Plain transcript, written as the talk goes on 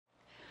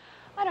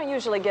don't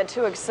usually get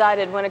too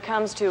excited when it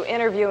comes to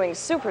interviewing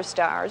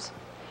superstars,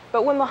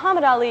 but when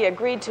Muhammad Ali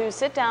agreed to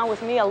sit down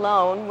with me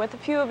alone, with a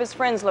few of his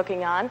friends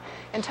looking on,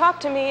 and talk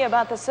to me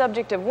about the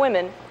subject of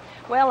women,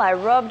 well, I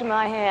rubbed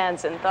my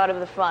hands and thought of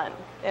the fun,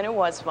 and it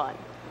was fun.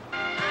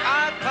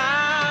 I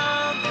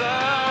found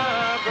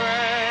the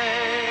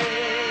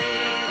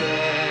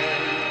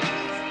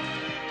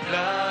greatest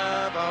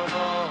love of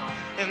all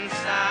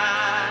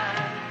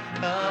inside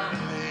of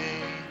me.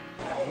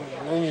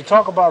 When you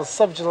talk about a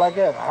subject like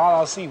that,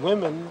 how I see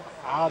women,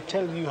 I'll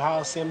tell you how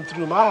I see them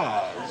through my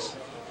eyes.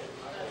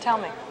 Tell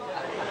me.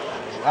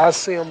 I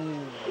see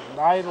them,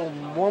 the ideal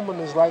woman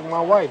is like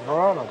my wife,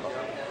 Veronica.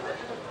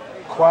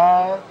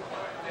 Quiet,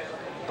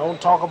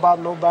 don't talk about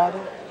nobody,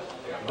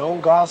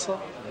 don't gossip,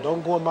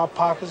 don't go in my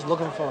pockets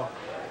looking for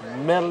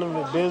meddling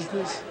with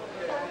business.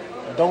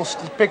 Don't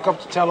pick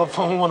up the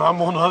telephone when I'm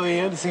on the other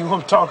end to see who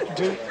I'm talking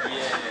to.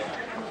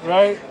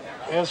 Right?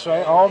 That's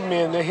right. All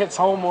men, that hits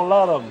home on a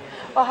lot of them.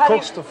 Well,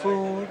 Cooks the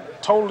food,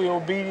 totally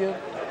obedient,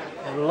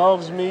 and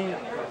loves me,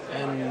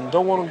 and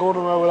don't want to go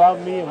nowhere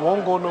without me, and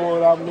won't go nowhere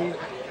without me.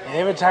 And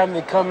every time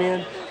they come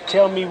in,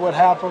 tell me what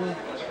happened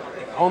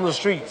on the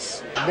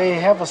streets. They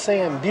have a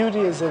saying,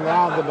 beauty is in the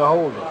eye of the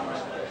beholder.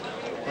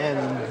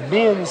 And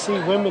men see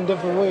women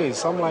different ways.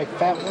 Some like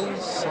fat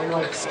ones, some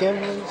like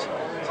skin ones,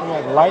 some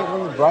like light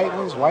ones, bright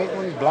ones, white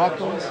ones, black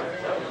ones.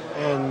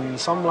 And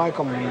some like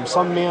them.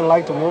 Some men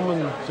like the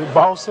woman to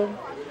boss them,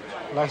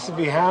 likes to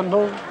be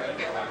handled.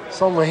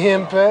 Some are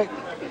henpecked.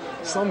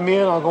 Some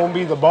men are gonna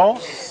be the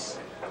boss,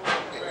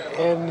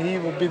 and he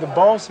will be the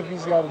boss if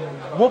he's got a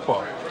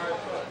whooper.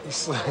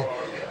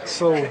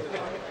 So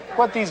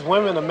what these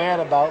women are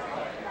mad about,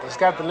 it's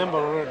got the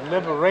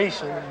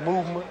liberation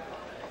movement.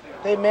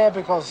 They mad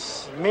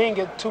because men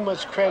get too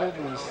much credit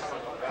and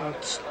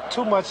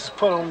too much is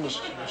put on the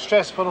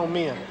stress put on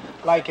men.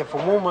 Like if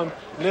a woman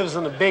lives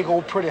in a big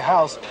old pretty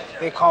house,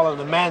 they call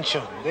it a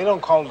mansion. They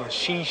don't call it a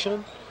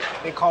shishan,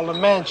 they call it a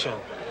mansion.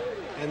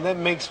 And that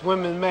makes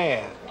women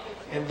mad.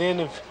 And then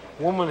if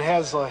a woman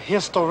has a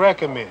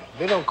hysterectomy,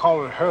 they don't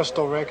call it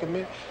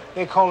hysterectomy,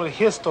 they call it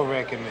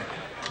hysterectomy.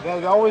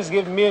 They always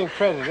give men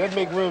credit. That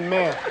makes women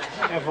mad.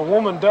 If a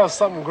woman does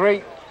something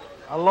great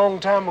a long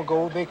time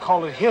ago, they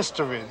call it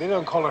history. They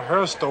don't call it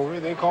her story,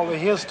 they call it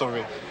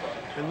history.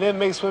 And that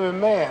makes women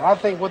mad. I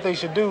think what they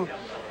should do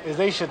is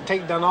they should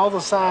take down all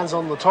the signs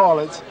on the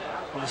toilets,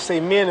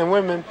 say men and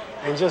women,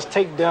 and just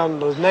take down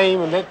the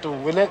name and let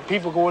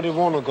people go where they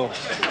want to go.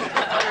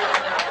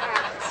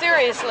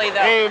 Seriously,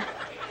 though.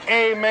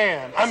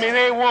 Amen. I mean,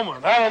 a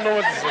woman. I don't know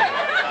what to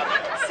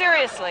say.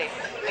 Seriously.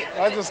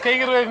 I just can't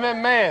get away from that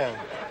man.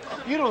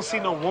 You don't see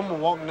no woman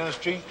walking down the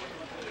street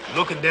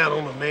looking down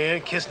on a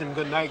man, kissing him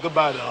goodnight,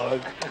 goodbye,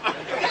 dog.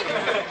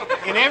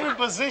 In every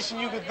position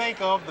you could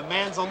think of, the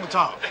man's on the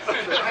top.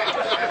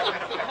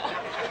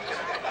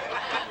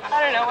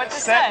 I don't know what to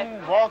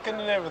Sitting, say. walking,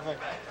 and everything.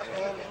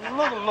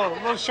 Look,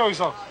 let me show you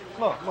something.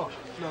 Look. No,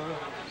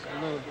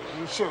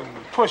 you shouldn't.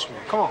 Push me.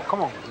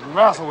 Come on.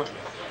 Wrestle with me.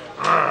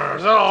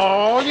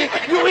 Oh, you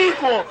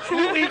equal.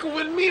 You equal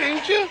with me,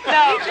 ain't you?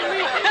 No.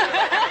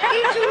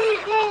 Ain't you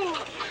equal?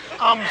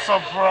 I'm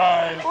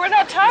surprised. We're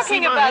not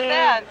talking about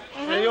that.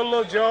 And your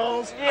little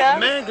jaws. Yeah. A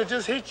man could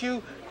just hit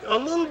you a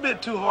little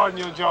bit too hard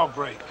and your jaw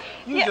break.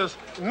 You just,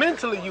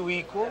 mentally you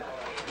equal.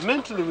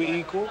 Mentally we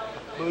equal,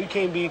 but we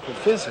can't be equal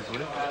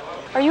physically.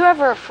 Are you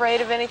ever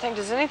afraid of anything?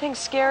 Does anything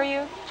scare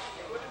you?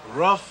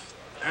 Rough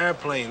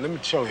airplane, let me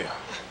show you.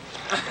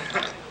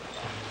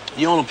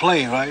 You're on a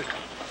plane, right?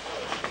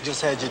 You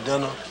just had your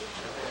dinner.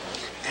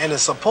 And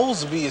it's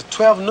supposed to be, it's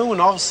 12 noon,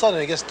 all of a sudden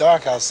it gets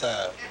dark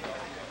outside.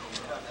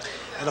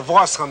 And a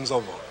voice comes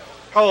over.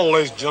 Hello,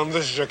 ladies and gentlemen,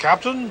 this is your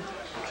captain.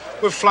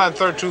 We're flying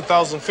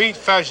 32,000 feet,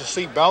 fasten your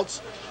seat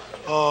belts.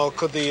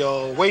 Could the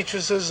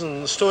waitresses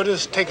and the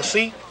stewardess take a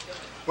seat?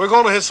 We're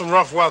going to hit some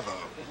rough weather.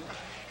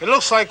 It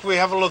looks like we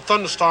have a little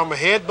thunderstorm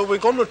ahead, but we're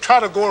going to try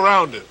to go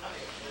around it.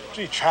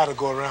 Gee, try to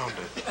go around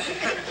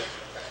it.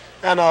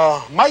 And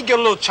might get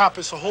a little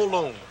choppy, so hold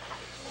on.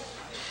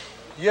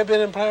 You ever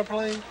been in an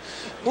airplane?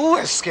 Ooh,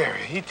 that's scary.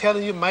 He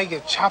telling you might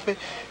get choppy,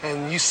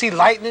 and you see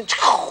lightning,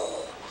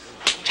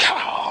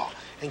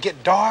 and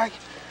get dark,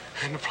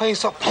 and the plane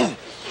start boom,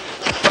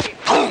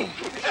 boom.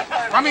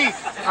 I mean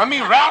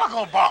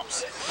radical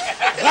bops.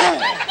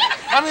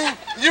 I mean,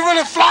 you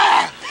really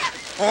fly.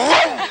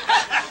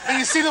 And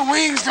you see the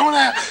wings doing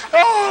that.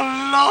 Oh,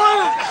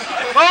 Lord.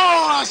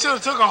 Oh, I should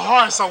have took a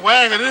horse or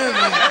wagon in.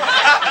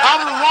 I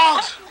would have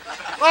walked.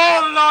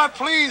 Oh, Lord,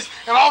 please.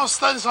 And all of a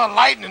sudden, it's start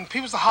lightning.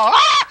 People start hollering,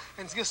 ah!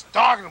 And it gets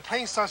dark, and the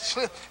plane starts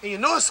slipping. And you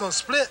know it's going to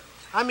split.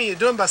 I mean, you're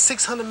doing about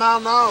 600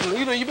 miles an hour.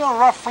 You know, you've been on a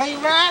rough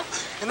plane ride,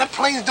 and that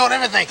plane's doing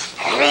everything.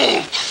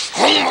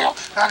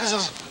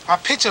 I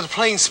picture the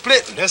plane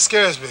splitting. That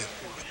scares me.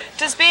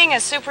 Does being a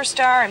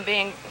superstar and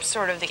being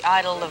sort of the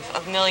idol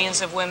of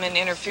millions of women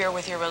interfere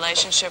with your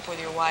relationship with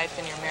your wife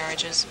and your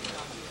marriages?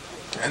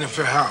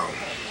 Interfere how?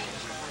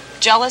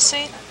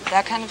 Jealousy?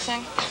 That kind of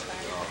thing?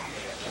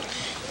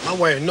 My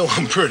wife know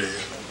I'm pretty.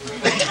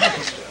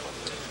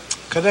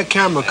 Could that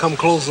camera come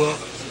closer?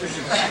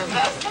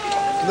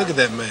 Look at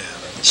that man.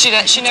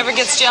 She never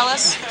gets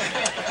jealous?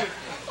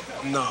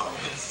 No.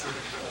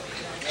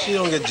 She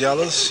don't get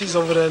jealous. She's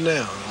over there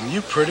now. And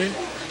you pretty.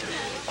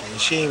 And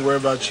she ain't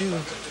worried about you.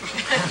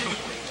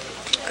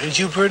 Ain't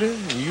you pretty?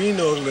 You ain't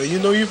no ugly. You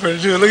know you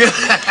pretty too. Look at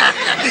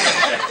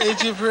that.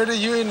 Ain't you pretty?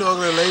 You ain't no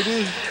ugly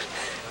lady.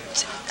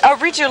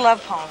 Read your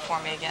love poem for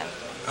me again.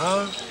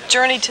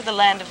 Journey to the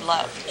Land of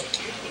Love.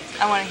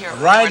 I want to hear it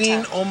one more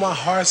Riding time. on my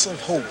horse of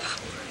hope.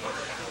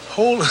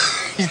 Hold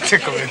you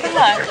tickle me. Come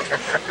on.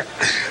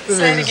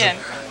 Say it again.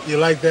 You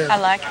like that? I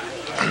like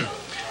it.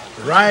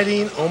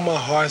 Riding on my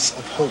horse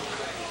of hope.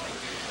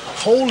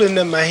 Holding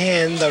in my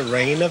hand the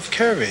rein of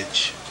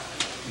courage.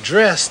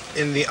 Dressed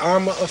in the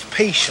armor of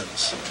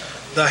patience.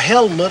 The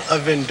helmet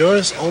of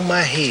endurance on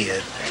my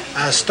head.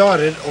 I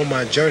started on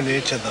my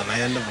journey to the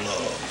land of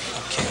love.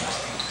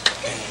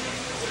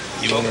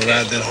 You want to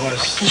ride that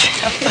horse?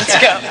 Yeah, let's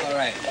go. All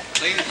right.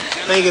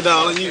 Thank you,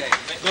 darling.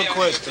 Good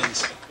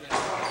questions.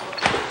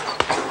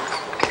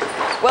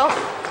 Well,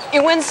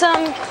 you win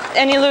some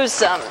and you lose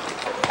some.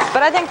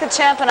 But I think the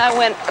champ and I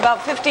went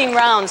about 15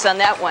 rounds on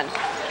that one.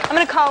 I'm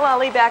going to call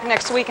Ali back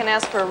next week and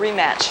ask for a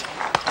rematch.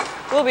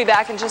 We'll be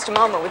back in just a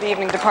moment with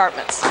Evening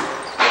Departments.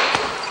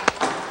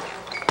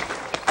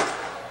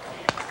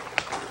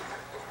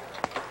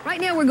 Right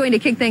now we're going to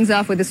kick things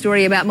off with a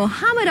story about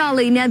Muhammad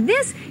Ali. Now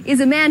this is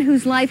a man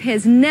whose life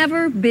has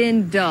never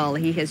been dull.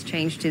 He has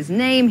changed his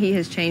name, he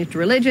has changed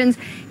religions,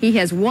 he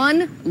has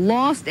won,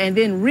 lost, and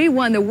then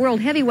re-won the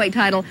world heavyweight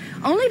title,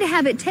 only to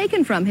have it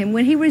taken from him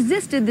when he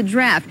resisted the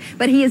draft.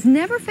 But he has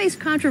never faced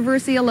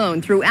controversy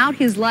alone. Throughout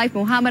his life,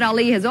 Muhammad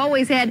Ali has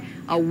always had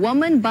a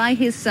woman by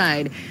his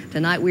side.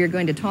 Tonight we are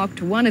going to talk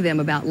to one of them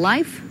about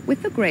life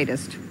with the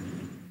greatest.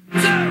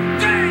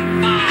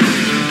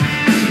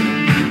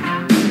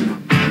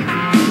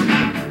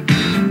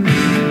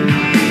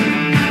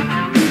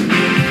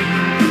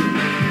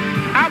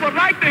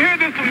 To hear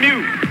this from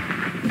you,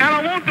 and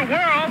I want the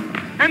world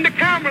and the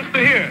cameras to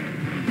hear.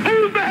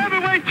 Who's the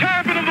heavyweight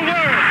champion of the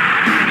world?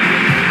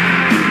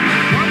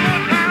 One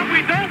more time,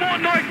 we don't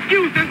want no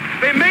excuses.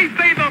 They may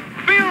say the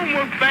film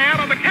was bad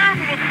or the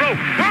camera was broke.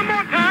 One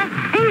more time,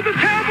 who's the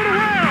champion of the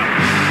world?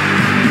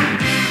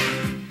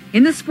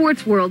 In the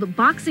sports world,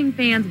 boxing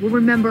fans will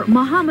remember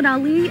Muhammad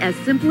Ali as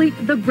simply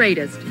the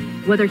greatest,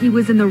 whether he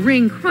was in the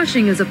ring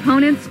crushing his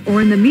opponents or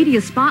in the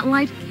media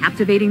spotlight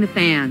captivating the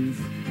fans.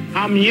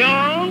 I'm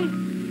young,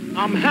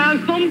 I'm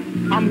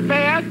handsome, I'm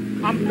fast,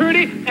 I'm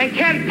pretty, and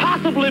can't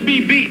possibly be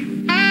beat.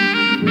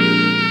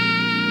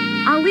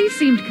 Ali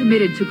seemed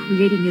committed to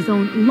creating his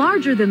own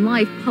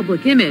larger-than-life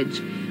public image.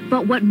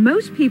 But what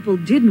most people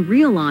didn't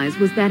realize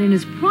was that in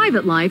his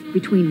private life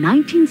between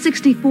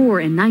 1964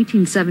 and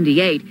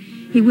 1978,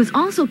 he was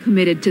also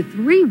committed to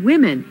 3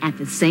 women at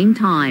the same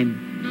time.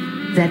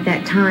 At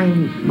that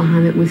time,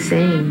 Muhammad was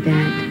saying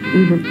that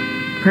we were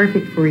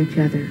perfect for each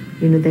other,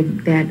 you know,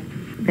 that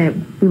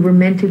we were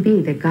meant to be,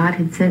 that God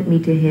had sent me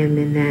to him,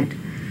 and that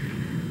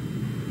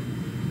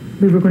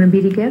we were going to be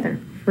together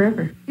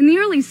forever. In the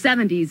early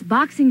 70s,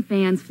 boxing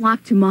fans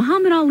flocked to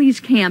Muhammad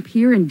Ali's camp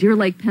here in Deer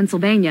Lake,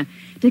 Pennsylvania,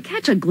 to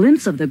catch a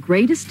glimpse of the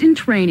greatest in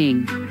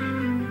training.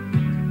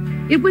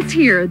 It was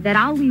here that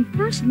Ali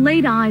first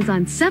laid eyes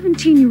on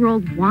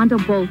 17-year-old Wanda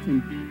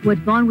Bolton, who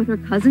had gone with her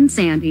cousin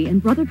Sandy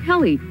and brother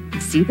Kelly to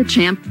see the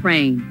champ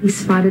train. He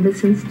spotted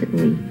us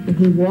instantly, and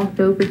he walked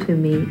over to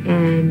me,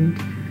 and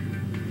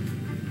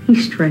he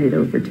strutted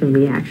over to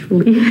me,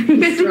 actually.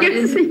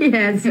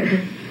 Yes.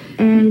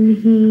 And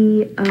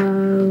he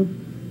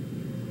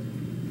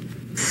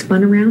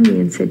spun around me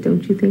and said,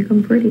 "Don't you think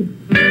I'm pretty?"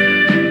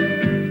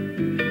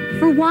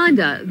 For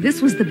Wanda,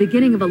 this was the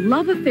beginning of a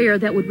love affair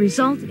that would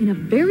result in a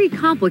very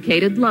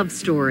complicated love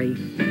story.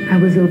 I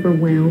was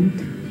overwhelmed.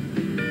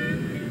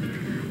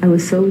 I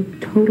was so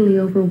totally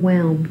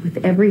overwhelmed with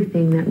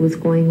everything that was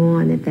going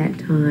on at that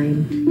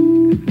time.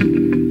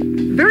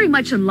 Very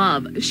much in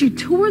love, she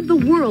toured the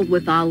world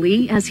with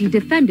Ali as he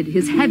defended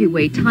his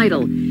heavyweight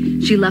title.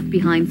 She left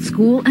behind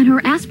school and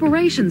her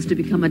aspirations to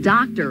become a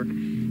doctor.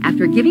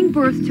 After giving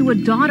birth to a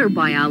daughter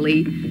by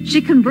Ali,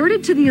 she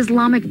converted to the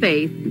Islamic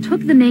faith,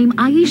 took the name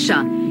Aisha,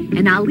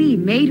 and Ali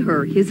made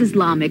her his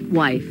Islamic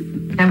wife.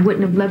 I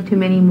wouldn't have loved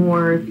him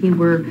anymore if he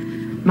were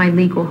my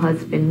legal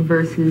husband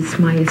versus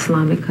my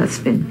Islamic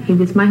husband. He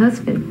was my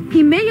husband.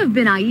 He may have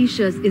been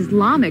Aisha's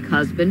Islamic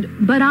husband,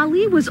 but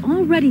Ali was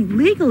already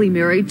legally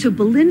married to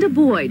Belinda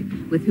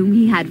Boyd, with whom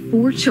he had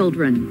 4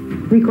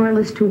 children.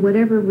 Regardless to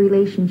whatever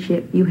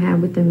relationship you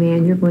have with a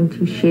man, you're going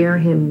to share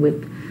him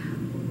with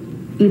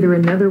either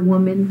another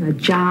woman, a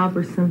job,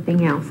 or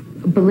something else.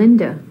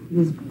 Belinda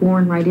was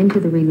born right into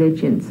the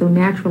religion, so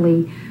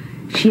naturally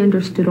she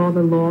understood all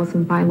the laws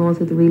and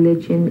bylaws of the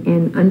religion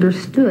and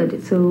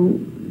understood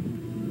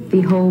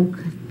the whole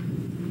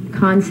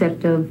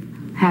concept of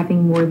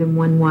having more than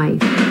one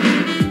wife.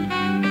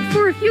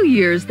 For a few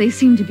years, they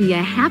seemed to be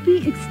a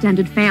happy,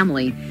 extended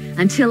family,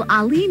 until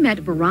Ali met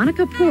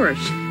Veronica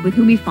Porsche, with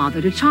whom he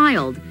fathered a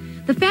child.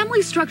 The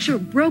family structure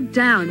broke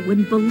down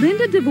when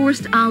Belinda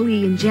divorced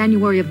Ali in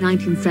January of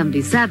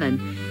 1977.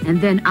 And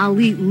then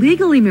Ali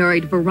legally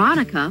married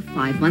Veronica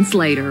 5 months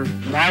later.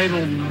 An idle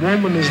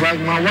woman is like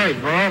my wife,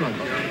 Veronica.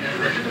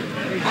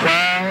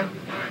 Quiet,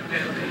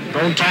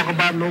 don't talk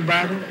about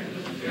nobody,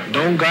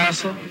 don't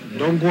gossip,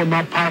 don't go in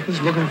my pockets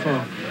looking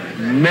for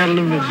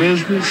meddling with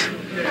business.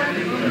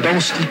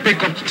 Don't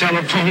pick up the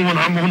telephone when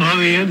I'm on the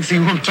other end and see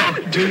who I'm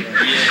talking to.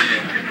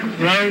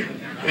 Right?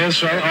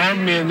 That's right. All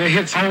men, that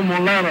hits home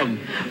on a lot of them.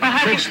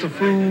 Cooks the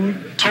food,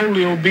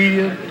 totally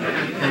obedient,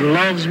 and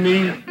loves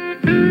me.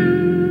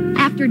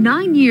 After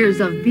 9 years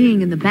of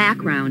being in the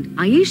background,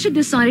 Aisha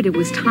decided it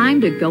was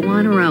time to go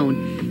on her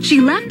own. She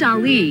left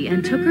Ali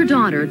and took her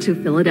daughter to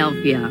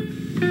Philadelphia.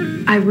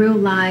 I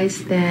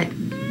realized that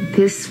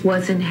this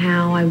wasn't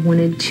how I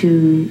wanted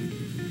to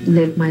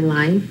live my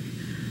life.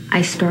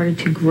 I started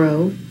to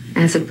grow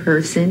as a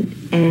person,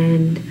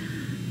 and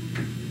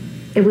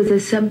it was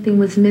as something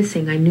was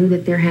missing. I knew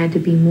that there had to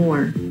be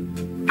more.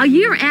 A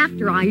year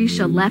after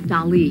Aisha left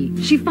Ali,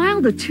 she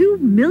filed a $2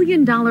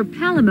 million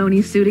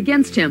palimony suit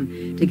against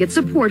him to get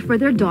support for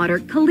their daughter,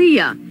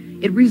 Khaliah.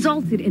 It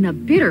resulted in a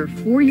bitter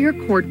 4-year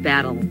court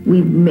battle.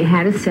 We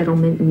had a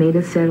settlement, made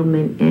a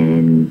settlement,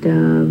 and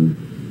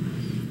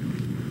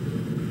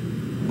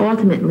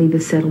ultimately the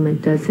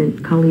settlement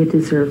doesn't. Khaliah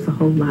deserves a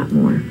whole lot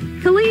more.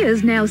 Khaliah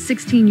is now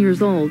 16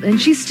 years old,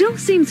 and she still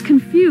seems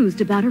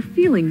confused about her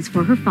feelings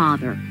for her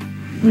father.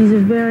 He's a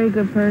very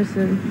good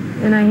person,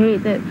 and I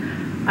hate that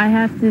I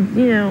have to,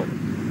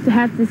 to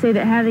have to say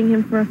that having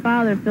him for a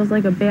father feels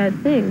like a bad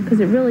thing, because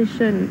it really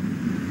shouldn't,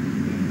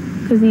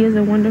 because he is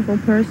a wonderful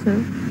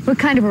person. What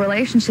kind of a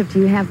relationship do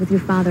you have with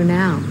your father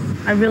now?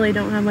 I really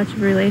don't have much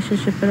of a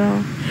relationship at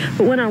all.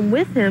 But when I'm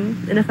with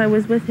him, and if I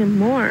was with him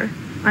more,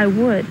 I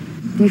would.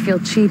 Do you feel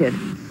cheated?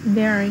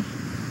 Very.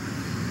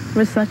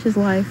 For such is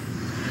life.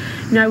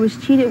 I was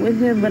cheated with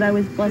him, but I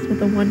was blessed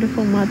with a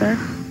wonderful mother.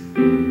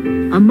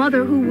 A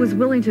mother who was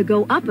willing to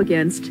go up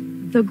against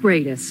the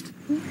greatest.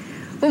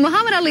 Well,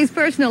 Muhammad Ali's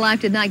personal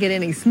life did not get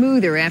any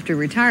smoother after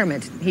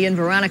retirement. He and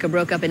Veronica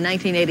broke up in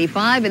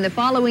 1985, and the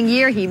following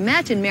year he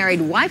met and married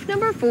wife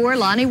number 4,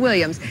 Lonnie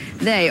Williams.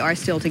 They are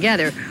still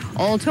together.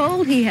 All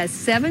told, he has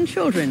 7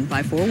 children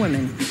by 4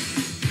 women.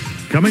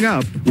 Coming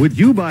up, would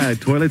you buy a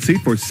toilet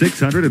seat for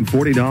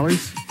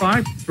 $640?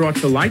 I brought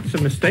to light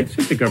some mistakes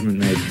that the government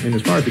made. And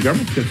as far as the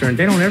government's concerned,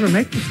 they don't ever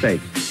make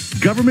mistakes.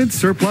 Government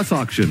surplus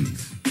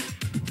auctions.